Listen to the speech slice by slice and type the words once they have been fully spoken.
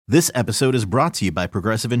This episode is brought to you by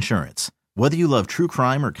Progressive Insurance. Whether you love true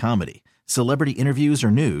crime or comedy, celebrity interviews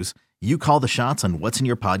or news, you call the shots on what's in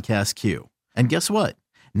your podcast queue. And guess what?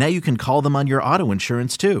 Now you can call them on your auto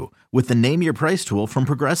insurance too with the Name Your Price tool from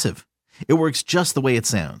Progressive. It works just the way it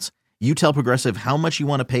sounds. You tell Progressive how much you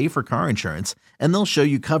want to pay for car insurance, and they'll show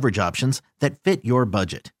you coverage options that fit your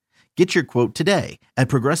budget. Get your quote today at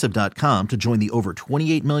Progressive.com to join the over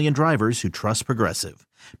 28 million drivers who trust Progressive.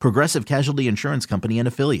 Progressive Casualty Insurance Company and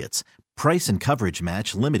Affiliates. Price and coverage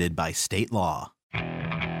match limited by state law.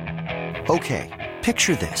 Okay,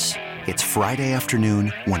 picture this. It's Friday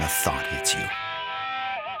afternoon when a thought hits you.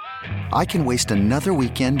 I can waste another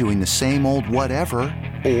weekend doing the same old whatever,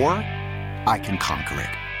 or I can conquer it.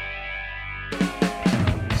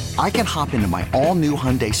 I can hop into my all-new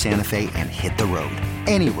Hyundai Santa Fe and hit the road.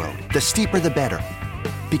 Any road. The steeper, the better.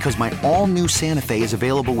 Because my all-new Santa Fe is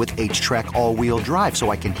available with H-Track all-wheel drive,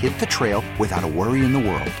 so I can hit the trail without a worry in the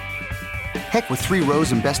world. Heck, with 3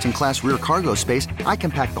 rows and best-in-class rear cargo space, I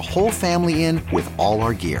can pack the whole family in with all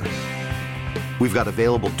our gear. We've got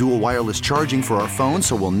available dual wireless charging for our phones,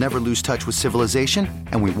 so we'll never lose touch with civilization,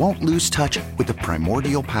 and we won't lose touch with the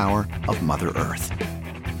primordial power of Mother Earth.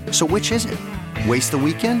 So which is it? Waste the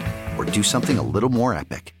weekend or do something a little more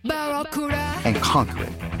epic? And conquer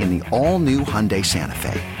it in the all-new Hyundai Santa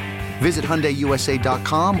Fe. Visit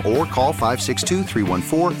HyundaiUSA.com or call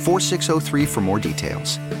 562-314-4603 for more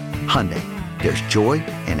details. Hyundai, there's joy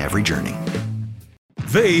in every journey.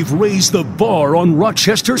 They've raised the bar on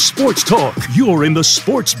Rochester Sports Talk. You're in the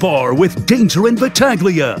Sports Bar with Danger and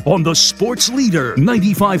Battaglia on the Sports Leader,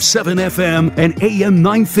 95.7 FM and AM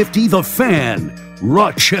 950 The Fan.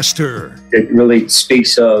 Rochester. It really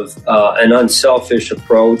speaks of an unselfish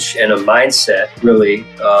approach and a mindset, really,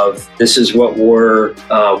 of this is what we're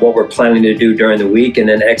planning to do during the week, and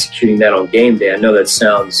then executing that on game day. I know it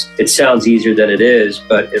sounds easier than it is,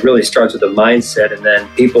 but it really starts with a mindset, and then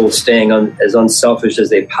people staying as unselfish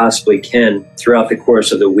as they possibly can throughout the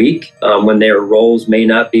course of the week, when their roles may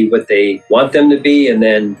not be what they want them to be,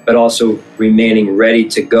 but also remaining ready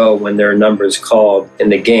to go when their number is called in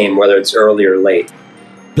the game, whether it's early or late.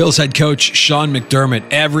 Bills head coach Sean McDermott,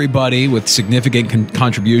 everybody with significant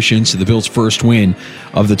contributions to the Bills' first win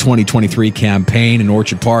of the 2023 campaign in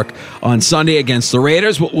Orchard Park on Sunday against the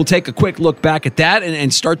Raiders. We'll take a quick look back at that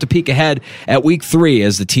and start to peek ahead at Week 3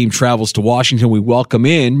 as the team travels to Washington. We welcome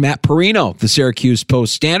in Matt Perino, the Syracuse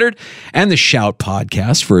Post-Standard, and the Shout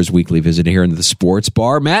podcast for his weekly visit here into the Sports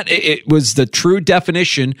Bar. Matt, it was the true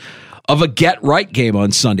definition of a get-right game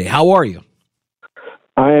on Sunday. How are you?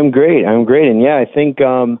 I am great. And yeah, I think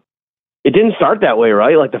it didn't start that way,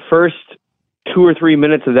 right? Like the first 2 or 3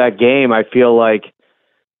 minutes of that game, I feel like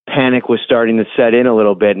panic was starting to set in a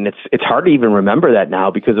little bit, and it's hard to even remember that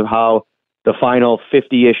now because of how the final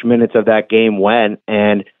 50-ish minutes of that game went.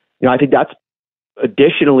 And I think that's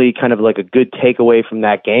additionally kind of like a good takeaway from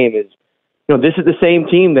that game is, this is the same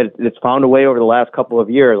team that's found a way over the last couple of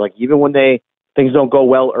years. Like even when things don't go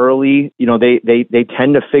well early, they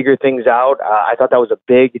tend to figure things out. I thought that was a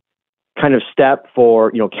big kind of step for,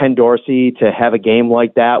 Ken Dorsey to have a game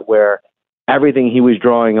like that where everything he was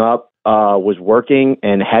drawing up was working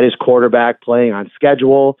and had his quarterback playing on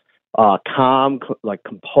schedule, calm,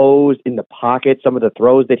 composed in the pocket. Some of the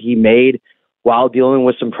throws that he made while dealing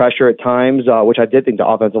with some pressure at times, which I did think the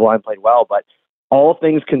offensive line played well. But all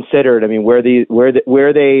things considered, I mean, where they were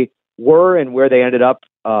and where they ended up,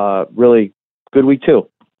 really good week 2.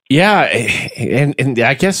 Yeah, and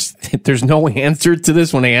I guess there's no answer to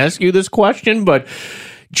this when I ask you this question, but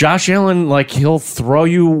Josh Allen, he'll throw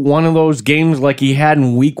you one of those games like he had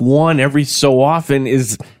in week 1 every so often.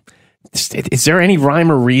 Is there any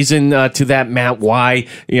rhyme or reason to that, Matt, why,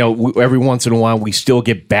 every once in a while we still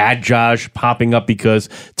get bad Josh popping up? Because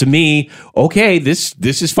to me, okay, this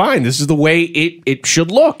is fine. This is the way it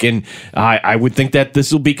should look. And I would think that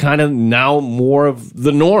this will be kind of now more of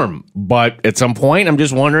the norm. But at some point, I'm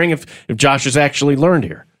just wondering if Josh has actually learned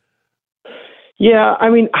here. Yeah, I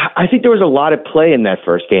mean, I think there was a lot at play in that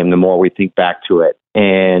first game the more we think back to it.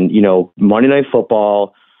 And, Monday Night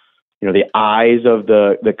Football, the eyes of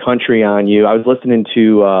the country on you. I was listening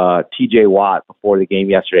to T.J. Watt before the game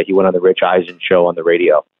yesterday. He went on the Rich Eisen show on the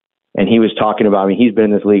radio, and he was talking about, he's been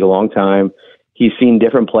in this league a long time. He's seen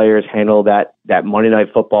different players handle that Monday Night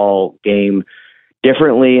Football game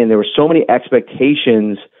differently, and there were so many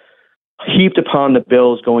expectations heaped upon the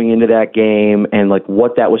Bills going into that game and,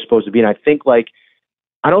 what that was supposed to be. And I think, I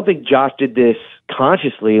don't think Josh did this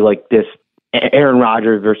consciously, this Aaron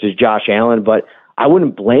Rodgers versus Josh Allen, but I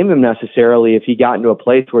wouldn't blame him necessarily if he got into a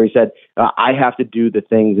place where he said, I have to do the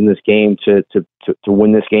things in this game to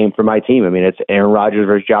win this game for my team. I mean, it's Aaron Rodgers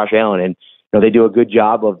versus Josh Allen, and they do a good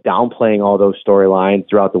job of downplaying all those storylines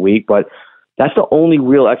throughout the week, but that's the only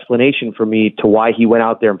real explanation for me to why he went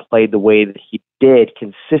out there and played the way that he did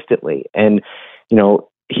consistently. And,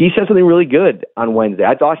 he said something really good on Wednesday.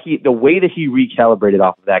 I thought the way that he recalibrated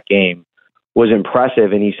off of that game was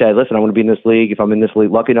impressive. And he said, listen, I want to be in this league. If I'm in this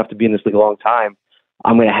league, lucky enough to be in this league a long time,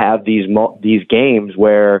 I'm going to have these games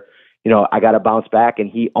where, I got to bounce back. And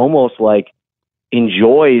he almost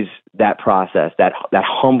enjoys that process, that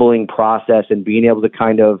humbling process, and being able to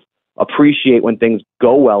kind of appreciate when things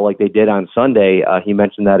go well like they did on Sunday. He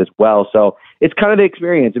mentioned that as well. So it's kind of the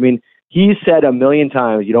experience. I mean, he said a million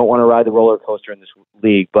times, you don't want to ride the roller coaster in this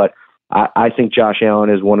league, but I think Josh Allen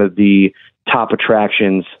is one of the top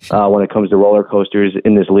attractions when it comes to roller coasters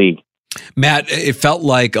in this league. Matt, it felt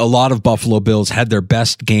like a lot of Buffalo Bills had their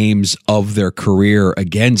best games of their career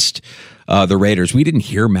against the Raiders. We didn't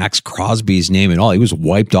hear Max Crosby's name at all. He was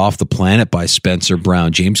wiped off the planet by Spencer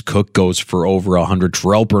Brown. James Cook goes for over 100.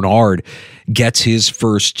 Terrell Bernard gets his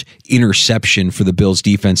first interception for the Bills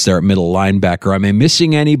defense there at middle linebacker. Am I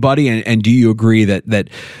missing anybody? And do you agree that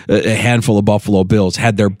a handful of Buffalo Bills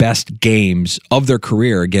had their best games of their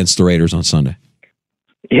career against the Raiders on Sunday?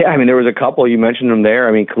 Yeah, I mean, there was a couple. You mentioned them there.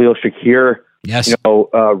 I mean, Khalil Shakir, yes,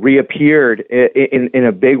 reappeared in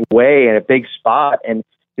a big way, in a big spot. And,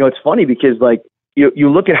 it's funny because, you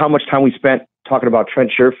look at how much time we spent talking about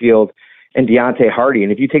Trent Sherfield and Deontay Hardy.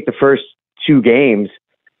 And if you take the first two games,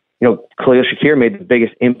 Khalil Shakir made the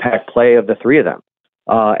biggest impact play of the three of them.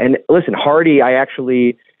 And listen, Hardy, I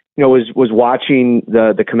actually, was watching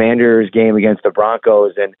the Commanders game against the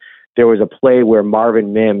Broncos, and there was a play where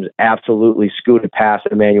Marvin Mims absolutely scooted past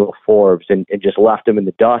Emmanuel Forbes and just left him in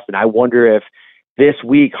the dust. And I wonder if this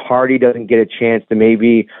week Hardy doesn't get a chance to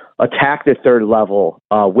maybe attack the third level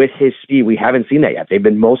with his speed. We haven't seen that yet. They've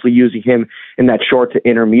been mostly using him in that short to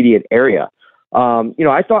intermediate area.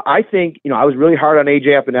 I think I was really hard on AJ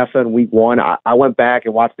Epinesa in week one. I went back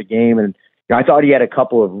and watched the game, and I thought he had a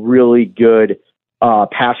couple of really good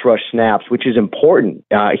pass rush snaps, which is important.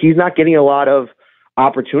 He's not getting a lot of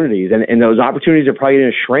opportunities, and those opportunities are probably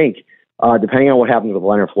going to shrink depending on what happens with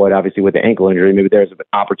Leonard Floyd. Obviously, with the ankle injury, maybe there's an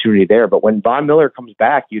opportunity there. But when Von Miller comes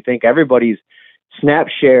back, you think everybody's snap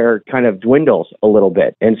share kind of dwindles a little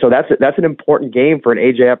bit, and so that's an important game for an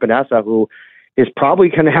AJ Epinesa, who is probably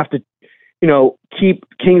going to have to, keep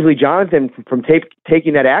Kingsley Jonathan from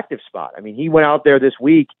taking that active spot. I mean, he went out there this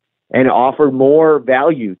week and offered more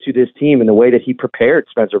value to this team in the way that he prepared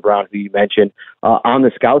Spencer Brown, who you mentioned, on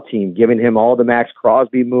the scout team, giving him all the Max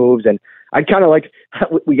Crosby moves. And I kind of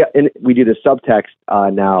we do the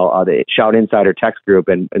subtext now, the Shout Insider text group,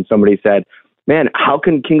 and somebody said, man, how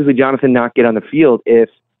can Kingsley Jonathan not get on the field if,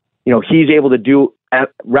 he's able to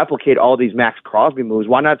replicate all these Max Crosby moves?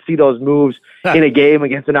 Why not see those moves in a game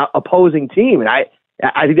against an opposing team? And I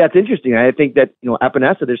think that's interesting. I think that,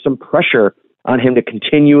 Epinesa, there's some pressure on him to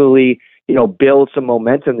continually, build some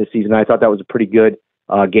momentum this season. I thought that was a pretty good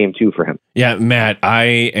game too for him. Yeah, Matt, I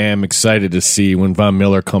am excited to see when Von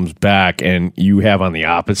Miller comes back, and you have on the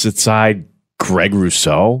opposite side Greg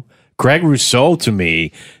Rousseau. Greg Rousseau, to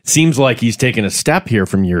me, seems like he's taken a step here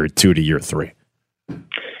from year 2 to year 3.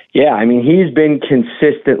 Yeah, I mean, he's been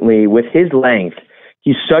consistently, with his length,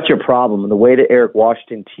 he's such a problem. And the way that Eric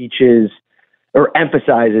Washington teaches, or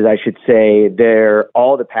emphasizes, I should say,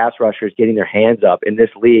 all the pass rushers getting their hands up in this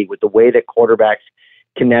league, with the way that quarterbacks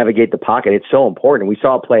can navigate the pocket, it's so important. We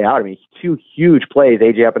saw it play out. I mean, 2 huge plays,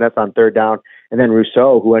 AJ Epinesa on third down, and then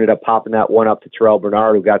Rousseau, who ended up popping that one up to Terrell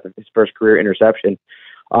Bernard, who got his first career interception.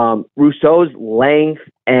 Rousseau's length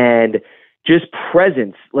and just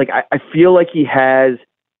presence, I feel like he has,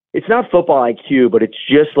 it's not football IQ, but it's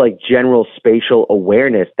just general spatial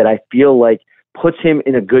awareness that I feel like puts him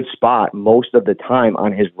in a good spot most of the time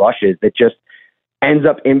on his rushes that just ends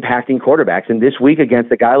up impacting quarterbacks. And this week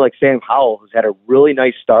against a guy like Sam Howell, who's had a really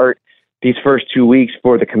nice start these first 2 weeks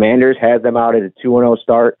for the Commanders, has them out at a 2-0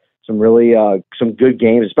 start, some really some good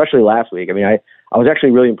games, especially last week. I mean, I was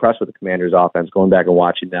actually really impressed with the Commanders' offense going back and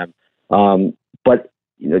watching them. But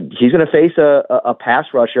he's going to face a pass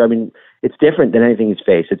rusher. I mean, it's different than anything he's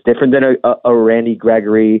faced. It's different than a Randy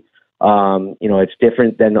Gregory. It's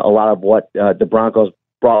different than a lot of what the Broncos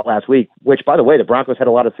brought last week, which, by the way, the Broncos had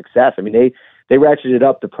a lot of success. I mean, they ratcheted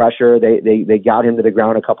up the pressure. They got him to the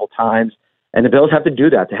ground a couple times, and the Bills have to do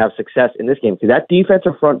that to have success in this game, because that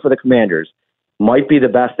defensive front for the Commanders might be the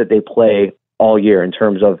best that they play all year in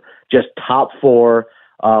terms of just top 4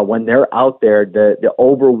 when they're out there, the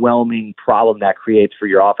overwhelming problem that creates for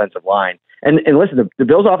your offensive line. And listen, the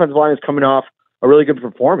Bills' offensive line is coming off a really good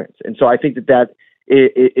performance, and so I think that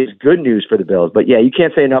is good news for the Bills. But yeah, you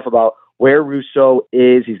can't say enough about where Rousseau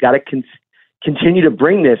is. He's got to continue to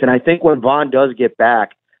bring this. And I think when Vaughn does get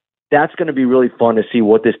back, that's going to be really fun to see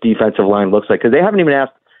what this defensive line looks like, because they haven't even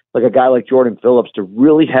asked like a guy like Jordan Phillips to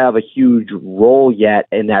really have a huge role yet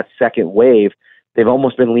in that second wave. They've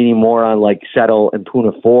almost been leaning more on like Settle and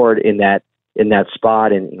Poona Ford in that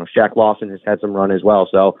spot, and Shaq Lawson has had some run as well.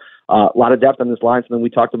 So a lot of depth on this line, something we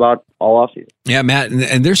talked about all offseason. Yeah, Matt,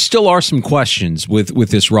 and there still are some questions with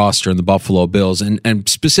this roster in the Buffalo Bills, and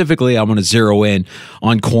specifically I'm going to zero in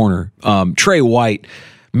on corner. Trey White.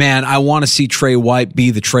 Man, I want to see Trey White be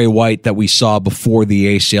the Trey White that we saw before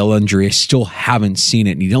the ACL injury. I still haven't seen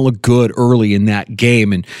it. And he didn't look good early in that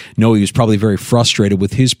game. And no, he was probably very frustrated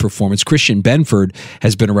with his performance. Christian Benford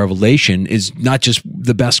has been a revelation, is not just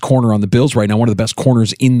the best corner on the Bills right now, one of the best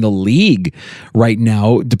corners in the league right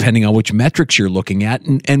now, depending on which metrics you're looking at.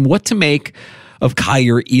 And what to make of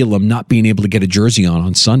Kaiir Elam not being able to get a jersey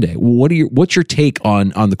on Sunday. What's your take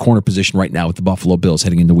on the corner position right now with the Buffalo Bills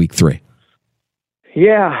heading into week 3?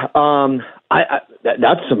 Yeah,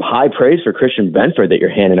 that's some high praise for Christian Benford that you're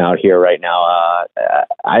handing out here right now.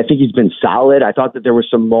 I think he's been solid. I thought that there were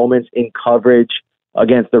some moments in coverage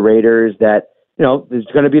against the Raiders that, there's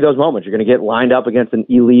going to be those moments. You're going to get lined up against an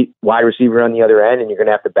elite wide receiver on the other end, and you're going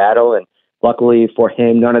to have to battle. And luckily for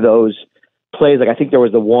him, none of those plays, like I think there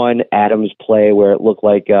was the one Adams play where it looked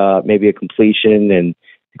like maybe a completion, and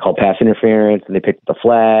they called pass interference, and they picked up the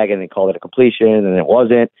flag, and they called it a completion, and it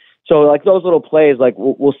wasn't. So like those little plays, like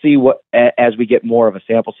we'll see what as we get more of a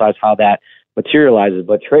sample size how that materializes.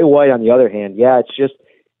 But Trey White, on the other hand, he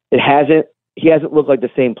hasn't looked like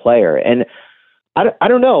the same player, and I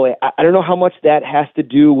don't know. I don't know how much that has to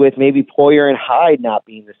do with maybe Poyer and Hyde not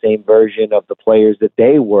being the same version of the players that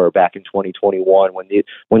they were back in 2021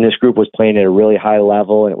 when this group was playing at a really high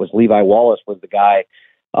level, and it was Levi Wallace was the guy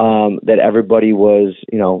that everybody was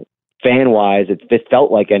fan wise. It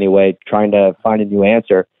felt like anyway trying to find a new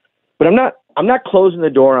answer. But I'm not closing the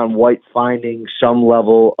door on White finding some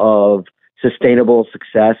level of sustainable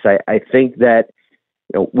success. I think that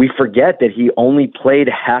we forget that he only played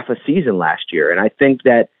half a season last year, and I think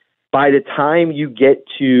that by the time you get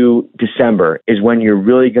to December is when you're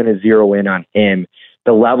really going to zero in on him,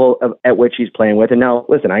 the level at which he's playing with. And now,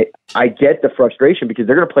 listen, I get the frustration because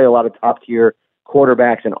they're going to play a lot of top tier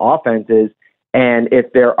quarterbacks and offenses, and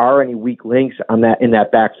if there are any weak links in that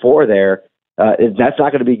back four there. That's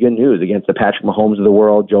not going to be good news against the Patrick Mahomes of the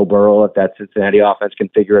world, Joe Burrow, if that Cincinnati offense can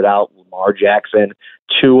figure it out, Lamar Jackson,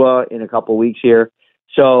 Tua in a couple weeks here.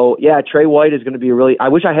 So, yeah, Trey White is going to be I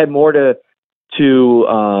wish I had more to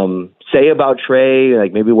say about Trey,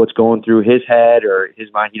 like maybe what's going through his head or his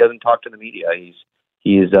mind. He doesn't talk to the media.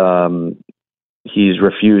 He's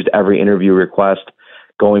refused every interview request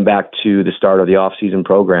going back to the start of the offseason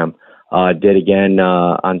program. Did again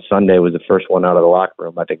on Sunday, was the first one out of the locker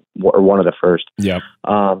room, I think, or one of the first. Yeah.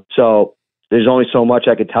 So there's only so much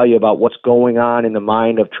I could tell you about what's going on in the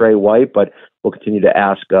mind of Trey White, but we'll continue to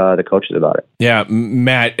ask the coaches about it. Yeah,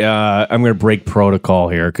 Matt, I'm going to break protocol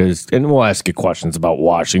here and we'll ask you questions about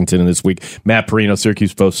Washington this week. Matt Perino,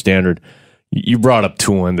 Syracuse Post-Standard. You brought up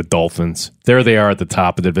Tua and the Dolphins. There they are at the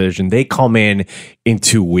top of the division. They come in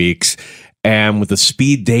 2 weeks, and with the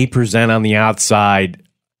speed they present on the outside,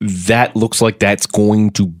 that looks like that's going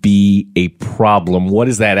to be a problem. What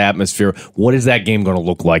is that atmosphere? What is that game going to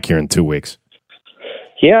look like here in 2 weeks?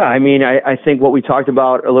 Yeah, I mean, I think what we talked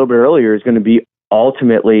about a little bit earlier is going to be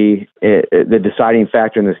ultimately the deciding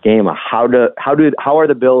factor in this game. How are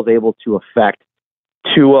the Bills able to affect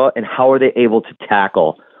Tua, and how are they able to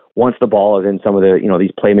tackle once the ball is in some of the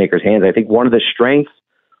these playmakers' hands? I think one of the strengths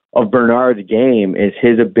of Bernard's game is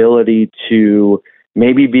his ability to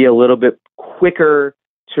maybe be a little bit quicker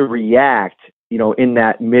to react, in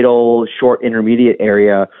that middle, short, intermediate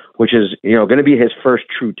area, which is, going to be his first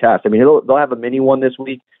true test. I mean, they'll have a mini one this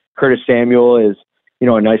week. Curtis Samuel is,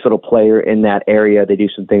 a nice little player in that area. They do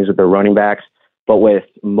some things with their running backs, but with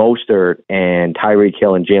Mostert and Tyreek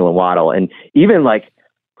Hill and Jalen Waddle, and even like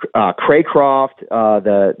Craycroft,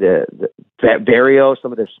 the Barrio,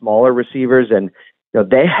 some of their smaller receivers, and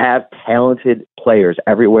they have talented players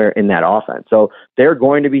everywhere in that offense. So they're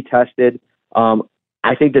going to be tested.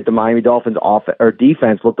 I think that the Miami Dolphins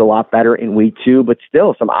defense looked a lot better in week 2, but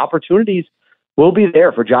still some opportunities will be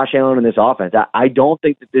there for Josh Allen in this offense. I don't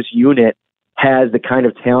think that this unit has the kind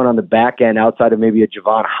of talent on the back end outside of maybe a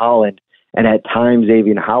Javon Holland and at times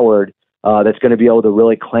Xavier Howard that's going to be able to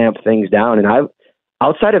really clamp things down. And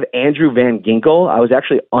outside of Andrew Van Ginkel, I was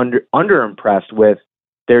actually under impressed with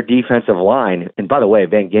their defensive line. And by the way,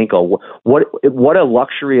 Van Ginkel, what a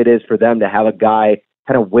luxury it is for them to have a guy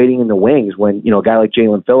kind of waiting in the wings when, a guy like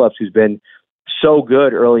Jalen Phillips, who's been so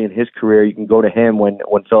good early in his career, you can go to him when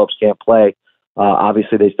Phillips can't play.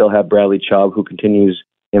 Obviously, they still have Bradley Chubb, who continues,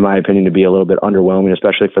 in my opinion, to be a little bit underwhelming,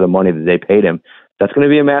 especially for the money that they paid him. That's going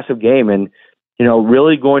to be a massive game, and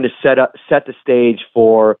really going to set the stage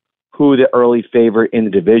for who the early favorite in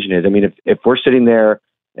the division is. I mean, if we're sitting there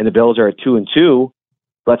and the Bills are at 2-2,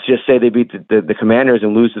 let's just say they beat the Commanders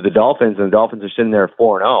and lose to the Dolphins, and the Dolphins are sitting there at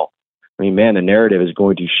 4-0. I mean, man, the narrative is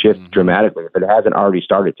going to shift dramatically if it hasn't already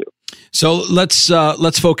started to. So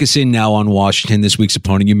let's focus in now on Washington, this week's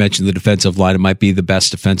opponent. You mentioned the defensive line. It might be the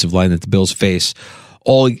best defensive line that the Bills face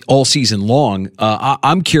all season long.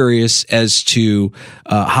 I'm curious as to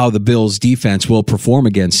how the Bills defense will perform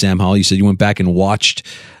against Sam Howell. You said you went back and watched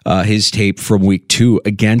his tape from week 2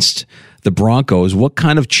 against the Broncos. What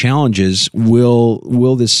kind of challenges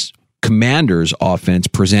will this Commanders offense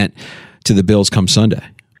present to the Bills come Sunday?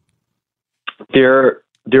 They're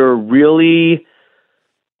a really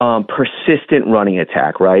persistent running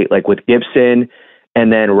attack, right? Like with Gibson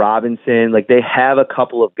and then Robinson, like they have a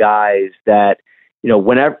couple of guys that,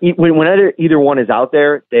 whenever either one is out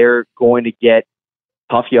there, they're going to get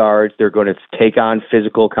tough yards. They're going to take on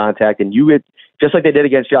physical contact, and just like they did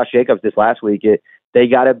against Josh Jacobs this last week.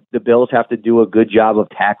 The Bills have to do a good job of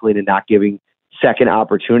tackling and not giving second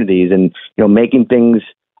opportunities, and making things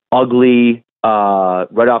ugly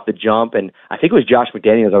right off the jump. And I think it was Josh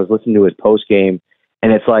McDaniels. I was listening to his post game,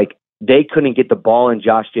 and it's like they couldn't get the ball in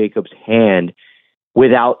Josh Jacobs' hand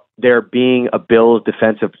without there being a Bills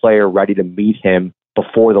defensive player ready to meet him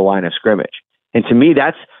before the line of scrimmage. And to me,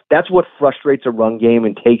 that's what frustrates a run game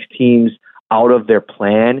and takes teams out of their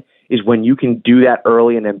plan, is when you can do that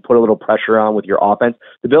early and then put a little pressure on with your offense.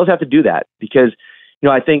 The Bills have to do that because,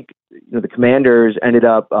 I think the Commanders ended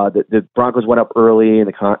up, the Broncos went up early and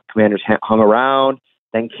the Commanders hung around,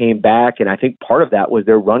 then came back. And I think part of that was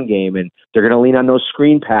their run game, and they're going to lean on those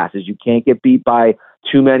screen passes. You can't get beat by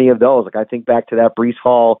too many of those. Like I think back to that Breece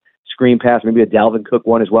Hall screen pass, maybe a Dalvin Cook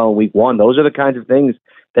one as well in week 1. Those are the kinds of things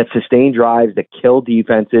that sustain drives, that kill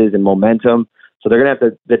defenses and momentum. So they're going to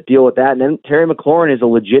have to deal with that. And then Terry McLaurin is a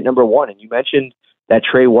legit number 1. And you mentioned that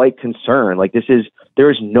Trey White concern. Like there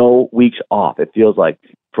is no weeks off, it feels like,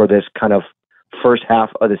 for this kind of first half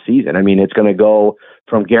of the season. I mean, it's going to go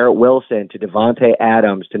from Garrett Wilson to Devontae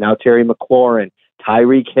Adams to now Terry McLaurin,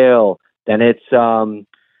 Tyreek Hill. Then it's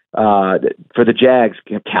for the Jags,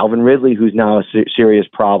 Calvin Ridley, who's now a serious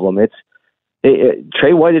problem.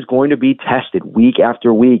 Trey White is going to be tested week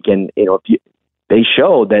after week, and they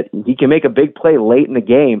show that he can make a big play late in the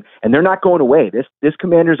game, and they're not going away. This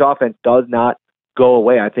Commanders offense does not go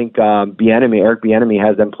away. I think Eric Bieniemy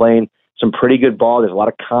has them playing some pretty good ball. There's a lot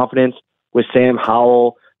of confidence with Sam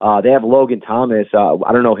Howell. They have Logan Thomas.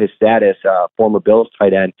 I don't know his status, former Bills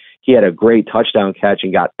tight end. He had a great touchdown catch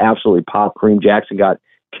and got absolutely popped. Kareem Jackson got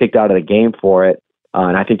kicked out of the game for it,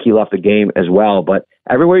 and I think he left the game as well. But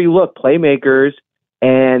everywhere you look, playmakers,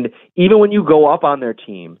 and even when you go up on their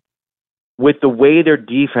team, with the way their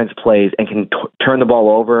defense plays and can turn the ball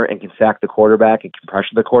over and can sack the quarterback and can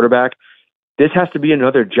pressure the quarterback, this has to be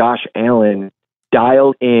another Josh Allen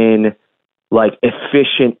dialed in, like,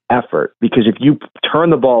 efficient effort. Because if you turn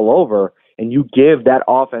the ball over and you give that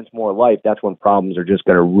offense more life, that's when problems are just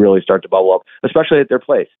going to really start to bubble up, especially at their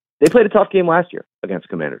place. They played a tough game last year against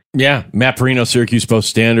Commanders. Yeah, Matt Perino, Syracuse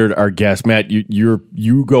Post-Standard, our guest. Matt,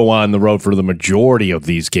 you go on the road for the majority of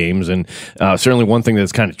these games, and certainly one thing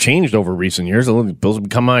that's kind of changed over recent years, the Bills have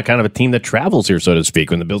become kind of a team that travels here, so to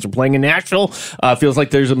speak. When the Bills are playing in Nashville, feels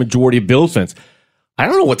like there's a majority of Bills fans. I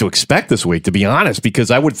don't know what to expect this week, to be honest, because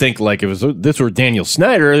I would think, like, if this were Daniel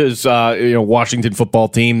Snyder's Washington football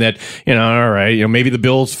team, that, all right, maybe the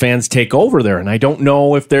Bills fans take over there. And I don't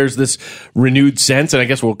know if there's this renewed sense, and I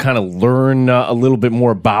guess we'll kind of learn a little bit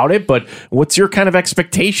more about it. But what's your kind of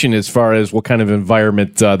expectation as far as what kind of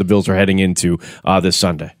environment the Bills are heading into this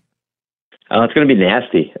Sunday? It's going to be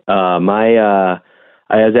nasty.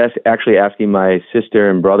 I was actually asking my sister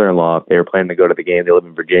and brother-in-law if they were planning to go to the game. They live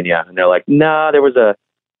in Virginia, and they're like, "Nah, there was a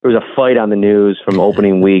fight on the news from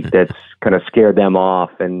opening week that's kind of scared them off."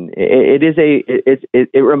 And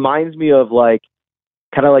it reminds me of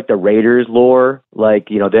kind of like the Raiders lore.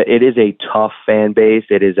 It is a tough fan base.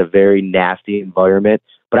 It is a very nasty environment.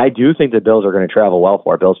 But I do think the Bills are going to travel well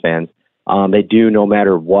for our Bills fans. They do, no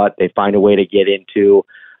matter what. They find a way to get into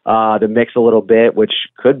the mix a little bit, which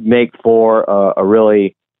could make for a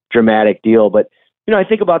really dramatic deal. But, I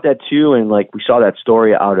think about that too. And we saw that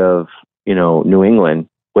story out of, New England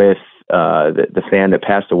with the fan that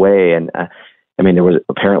passed away. And there was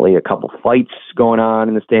apparently a couple fights going on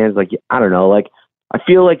in the stands. I don't know, I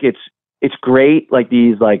feel like it's great.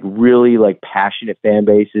 These really passionate fan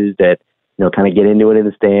bases that, kind of get into it in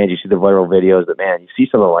the stands. You see the viral videos, but man, you see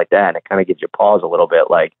something like that and it kind of gets your pause a little bit.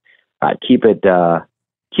 keep it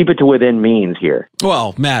to within means here.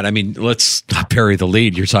 Well, Matt, I mean, let's bury the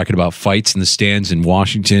lead. You're talking about fights in the stands in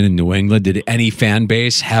Washington and New England. Did any fan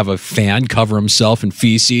base have a fan cover himself in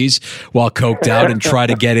feces while coked out and try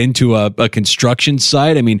to get into a construction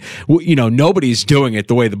site? I mean, nobody's doing it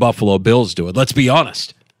the way the Buffalo Bills do it. Let's be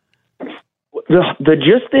honest.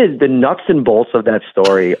 The nuts and bolts of that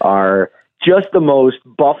story are just the most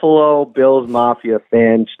Buffalo Bills Mafia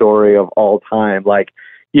fan story of all time. Like,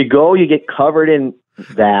 you get covered in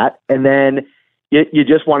that, and then you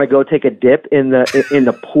just want to go take a dip in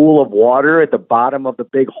the pool of water at the bottom of the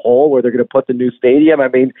big hole where they're going to put the new stadium. I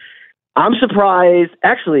mean, I'm surprised.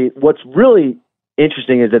 Actually, what's really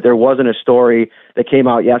interesting is that there wasn't a story that came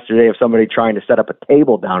out yesterday of somebody trying to set up a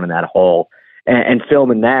table down in that hole and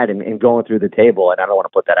filming that and going through the table. And I don't want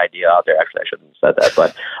to put that idea out there. Actually, I shouldn't have said that,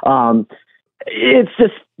 but it's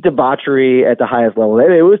just debauchery at the highest level.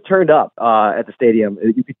 It was turned up at the stadium.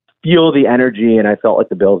 You could feel the energy, and I felt like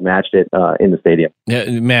the Bills matched it in the stadium. Yeah,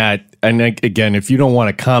 Matt, and again, if you don't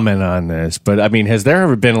want to comment on this, but I mean, has there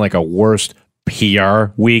ever been like a worst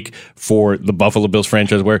PR week for the Buffalo Bills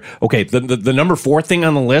franchise where, okay, the number 4 thing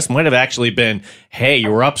on the list might have actually been, hey,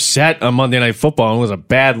 you were upset on Monday Night Football and it was a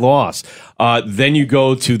bad loss. Then you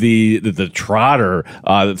go to the Trotter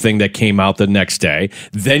thing that came out the next day.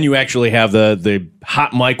 Then you actually have the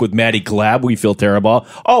hot mic with Matty Glab. We feel terrible.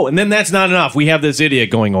 Oh, and then that's not enough. We have this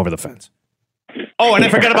idiot going over the fence. Oh, and I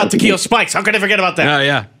forgot about Takeo Spikes. How could I forget about that? Oh,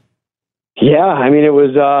 yeah. Yeah, I mean, it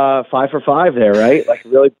was 5 for 5 there, right? Like,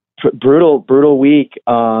 really brutal week.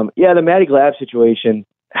 The Matty Glab situation,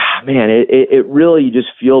 man, it really, you just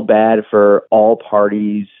feel bad for all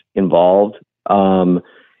parties involved.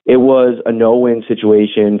 It was a no-win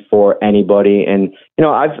situation for anybody. And,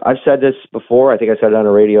 I've said this before. I think I said it on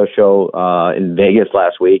a radio show in Vegas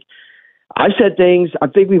last week. I've said things, I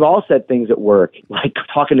think we've all said things at work, like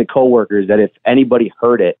talking to coworkers, that if anybody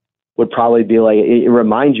heard it, would probably be like, it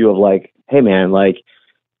reminds you of like, hey man, like,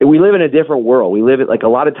 we live in a different world. We live it like a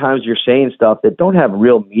lot of times you're saying stuff that don't have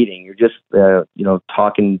real meaning. You're just,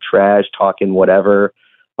 talking trash, talking whatever,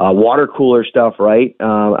 water cooler stuff, right?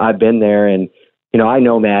 I've been there, and, I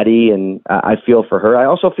know Maddie, and I feel for her. I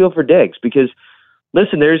also feel for Diggs because,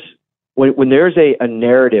 listen, when there's a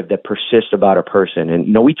narrative that persists about a person,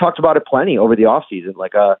 and, we talked about it plenty over the offseason,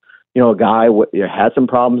 like a guy had some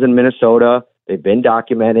problems in Minnesota. They've been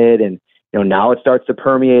documented, and, now it starts to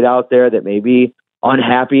permeate out there that maybe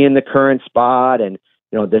unhappy in the current spot and,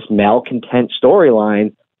 this malcontent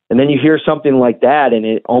storyline. And then you hear something like that, and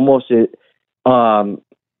it almost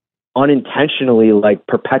unintentionally like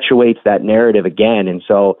perpetuates that narrative again. And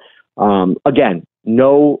so, again,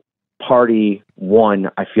 no party won,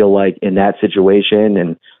 I feel like, in that situation.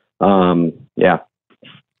 And yeah.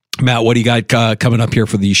 Matt, what do you got coming up here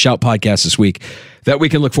for the Shout podcast this week that we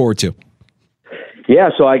can look forward to? Yeah,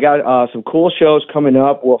 so I got some cool shows coming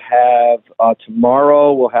up. We'll have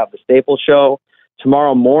tomorrow, we'll have the Staples Show.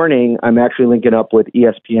 Tomorrow morning, I'm actually linking up with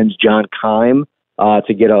ESPN's John Keim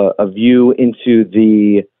to get a view into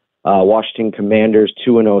the Washington Commanders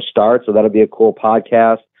 2-0 start. So that'll be a cool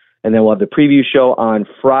podcast. And then we'll have the preview show on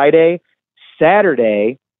Friday.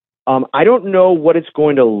 Saturday, I don't know what it's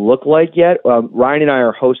going to look like yet. Ryan and I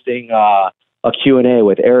are hosting a Q&A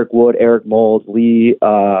with Eric Wood, Eric Moles, Lee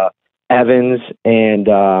Evans, and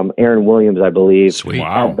Aaron Williams, I believe. Sweet.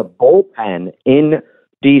 Wow. At the Bullpen in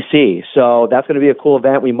D.C. So that's going to be a cool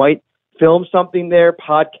event. We might film something there,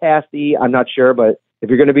 podcasty. I'm not sure, but if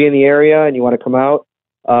you're going to be in the area and you want to come out,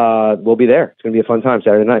 we'll be there. It's going to be a fun time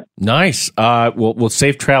Saturday night. Nice. Well,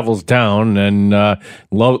 safe travels down, and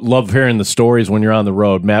love hearing the stories when you're on the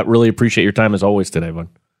road. Matt, really appreciate your time as always today, bud.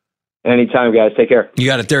 Anytime, guys. Take care. You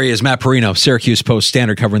got it. There he is, Matt Perino, Syracuse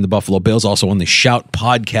Post-Standard, covering the Buffalo Bills, also on the Shout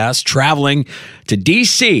podcast, traveling to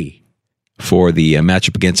D.C. for the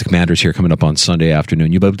matchup against the Commanders here coming up on Sunday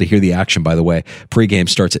afternoon. You'll be able to hear the action, by the way. Pregame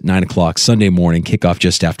starts at 9 o'clock Sunday morning, kickoff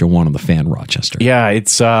just after 1 on the Fan Rochester. Yeah,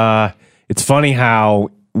 it's funny how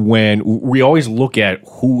when we always look at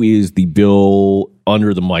who is the Bill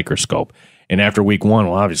under the microscope. And after week 1,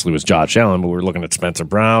 well, obviously it was Josh Allen, but we were looking at Spencer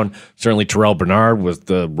Brown. Certainly Terrell Bernard. Was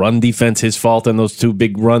the run defense his fault in those 2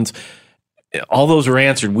 big runs? All those are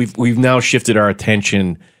answered. We've now shifted our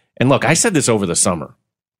attention. And look, I said this over the summer.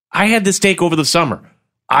 I had this take over the summer.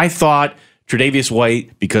 I thought Tre'Davious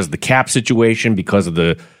White, because of the cap situation, because of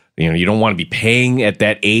the, you don't want to be paying at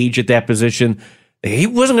that age at that position, he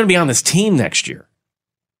wasn't going to be on this team next year.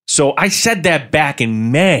 So I said that back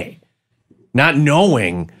in May, not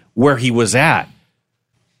knowing where he was at.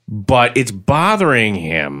 But it's bothering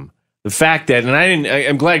him, the fact that, and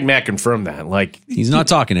I'm glad Matt confirmed that. Like, he's not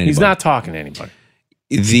talking to anybody. He's not talking to anybody.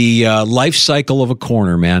 The life cycle of a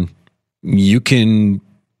corner, man. you can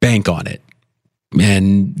bank on it.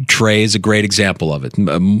 And Trey is a great example of it.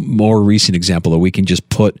 A more recent example that we can just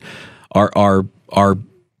put our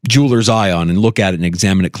jeweler's eye on and look at it and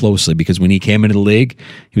examine it closely, because when he came into the league,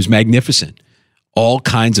 he was magnificent. All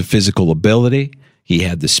kinds of physical ability. He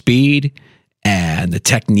had the speed, and the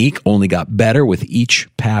technique only got better with each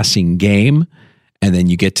passing game. And then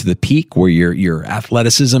you get to the peak where your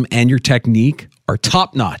athleticism and your technique are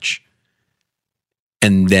top notch.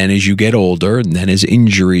 And then as you get older, and then as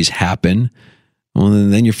injuries happen, well,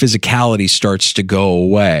 then your physicality starts to go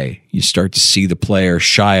away. You start to see the player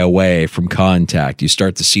shy away from contact. You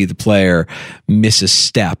start to see the player miss a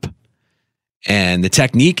step. And the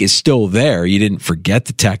technique is still there. You didn't forget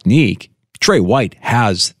the technique. Trey White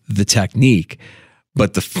has the technique,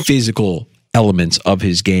 but the physical elements of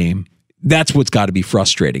his game, that's what's got to be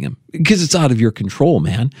frustrating him, because it's out of your control,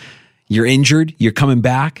 man. You're injured. You're coming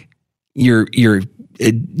back. You're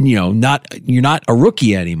not a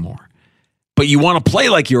rookie anymore. But you want to play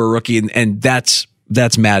like you're a rookie, and that's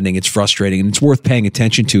maddening. It's frustrating, and it's worth paying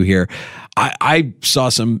attention to here. I saw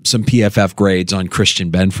some PFF grades on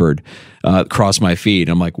Christian Benford cross my feed.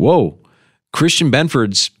 I'm like, whoa, Christian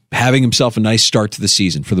Benford's having himself a nice start to the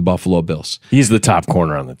season for the Buffalo Bills. He's the top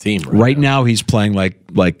corner on the team right now. He's playing like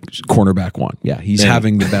cornerback one. Yeah, he's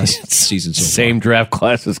having the best season so far. Same draft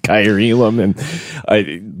class as Kyer Elam,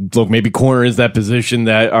 and look, maybe corner is that position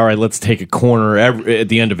that, all right, let's take a corner at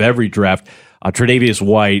the end of every draft. Tre'Davious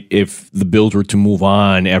White, if the Bills were to move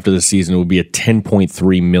on after the season, it would be a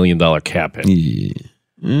 $10.3 million cap hit.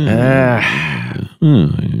 Yeah.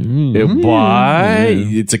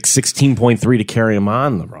 It's like 16.3 to carry him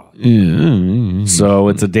on the road. So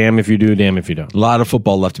it's a damn if you do, damn if you don't. A lot of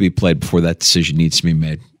football left to be played before that decision needs to be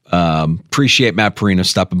made. Appreciate Matt Perino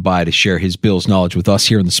stopping by to share his Bills knowledge with us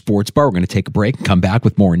here in the Sports Bar. We're going to take a break and come back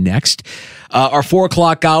with more next. Our 4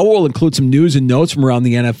 o'clock hour will include some news and notes from around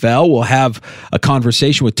the NFL. We'll have a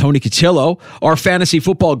conversation with Tony Cotillo, our fantasy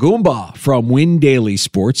football Goomba from Win Daily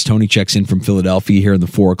Sports. Tony checks in from Philadelphia here in the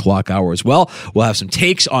 4 o'clock hour as well. We'll have some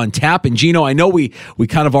takes on tap. And Gino, I know we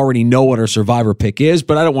kind of already know what our survivor pick is,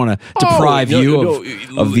 but I don't want to deprive you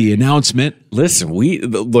of the announcement. Listen,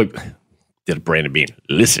 look. Did Brandon Bean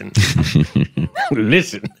listen?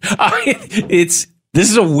 Listen. This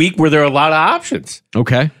is a week where there are a lot of options.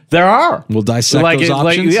 Okay, there are. We'll dissect those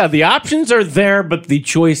options. The options are there, but the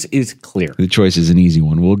choice is clear. The choice is an easy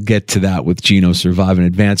one. We'll get to that with Gino's Survive an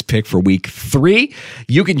Advanced pick for Week 3.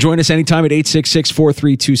 You can join us anytime at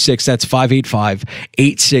 866-4326. That's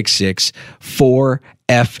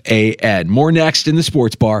 585-866-4FAN. More next in the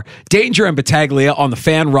Sports Bar. Danger and Battaglia on the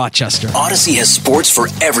Fan Rochester. Odyssey has sports for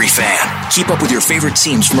every fan. Keep up with your favorite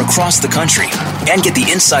teams from across the country and get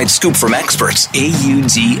the inside scoop from experts.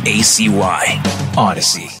 AUDACY.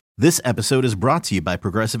 Odyssey. This episode is brought to you by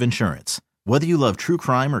Progressive Insurance. Whether you love true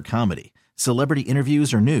crime or comedy, celebrity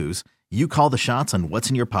interviews or news, you call the shots on what's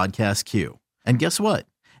in your podcast queue. And guess what?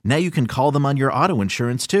 Now you can call them on your auto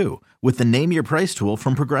insurance too with the Name Your Price tool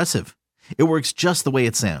from Progressive. It works just the way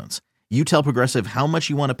it sounds. You tell Progressive how much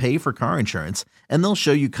you want to pay for car insurance, and they'll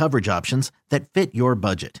show you coverage options that fit your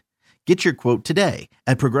budget. Get your quote today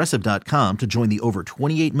at Progressive.com to join the over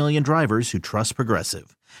 28 million drivers who trust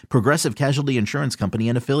Progressive. Progressive Casualty Insurance Company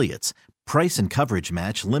and Affiliates. Price and coverage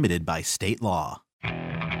match limited by state law.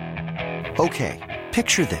 Okay,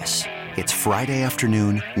 picture this. It's Friday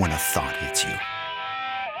afternoon when a thought hits you.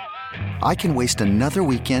 I can waste another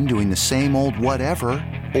weekend doing the same old whatever,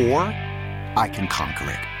 or I can conquer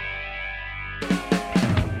it.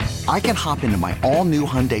 I can hop into my all-new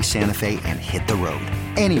Hyundai Santa Fe and hit the road.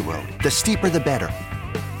 Any road. The steeper, the better.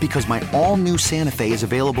 Because my all-new Santa Fe is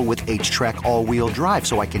available with H-Track all-wheel drive,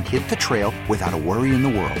 so I can hit the trail without a worry in the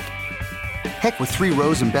world. Heck, with 3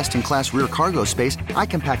 rows and best-in-class rear cargo space, I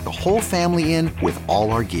can pack the whole family in with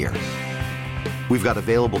all our gear. We've got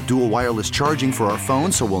available dual wireless charging for our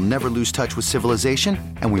phones, so we'll never lose touch with civilization,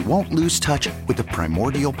 and we won't lose touch with the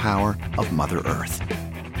primordial power of Mother Earth.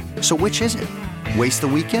 So which is it? Waste the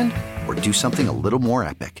weekend or do something a little more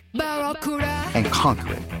epic? And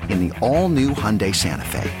conquer it in the all-new Hyundai Santa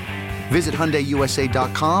Fe. Visit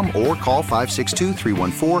HyundaiUSA.com or call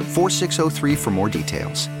 562-314-4603 for more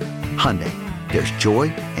details. Hyundai, there's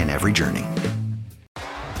joy in every journey.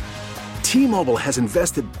 T-Mobile has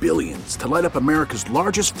invested billions to light up America's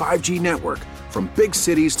largest 5G network, from big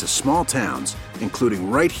cities to small towns,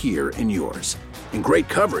 including right here in yours. And great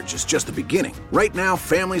coverage is just the beginning. Right now,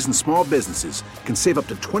 families and small businesses can save up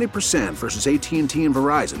to 20% versus AT&T and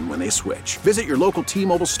Verizon when they switch. Visit your local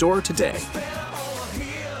T-Mobile store today.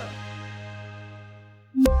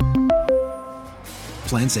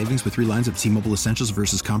 Plan savings with 3 lines of T-Mobile Essentials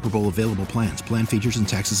versus comparable available plans. Plan features and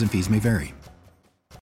taxes and fees may vary.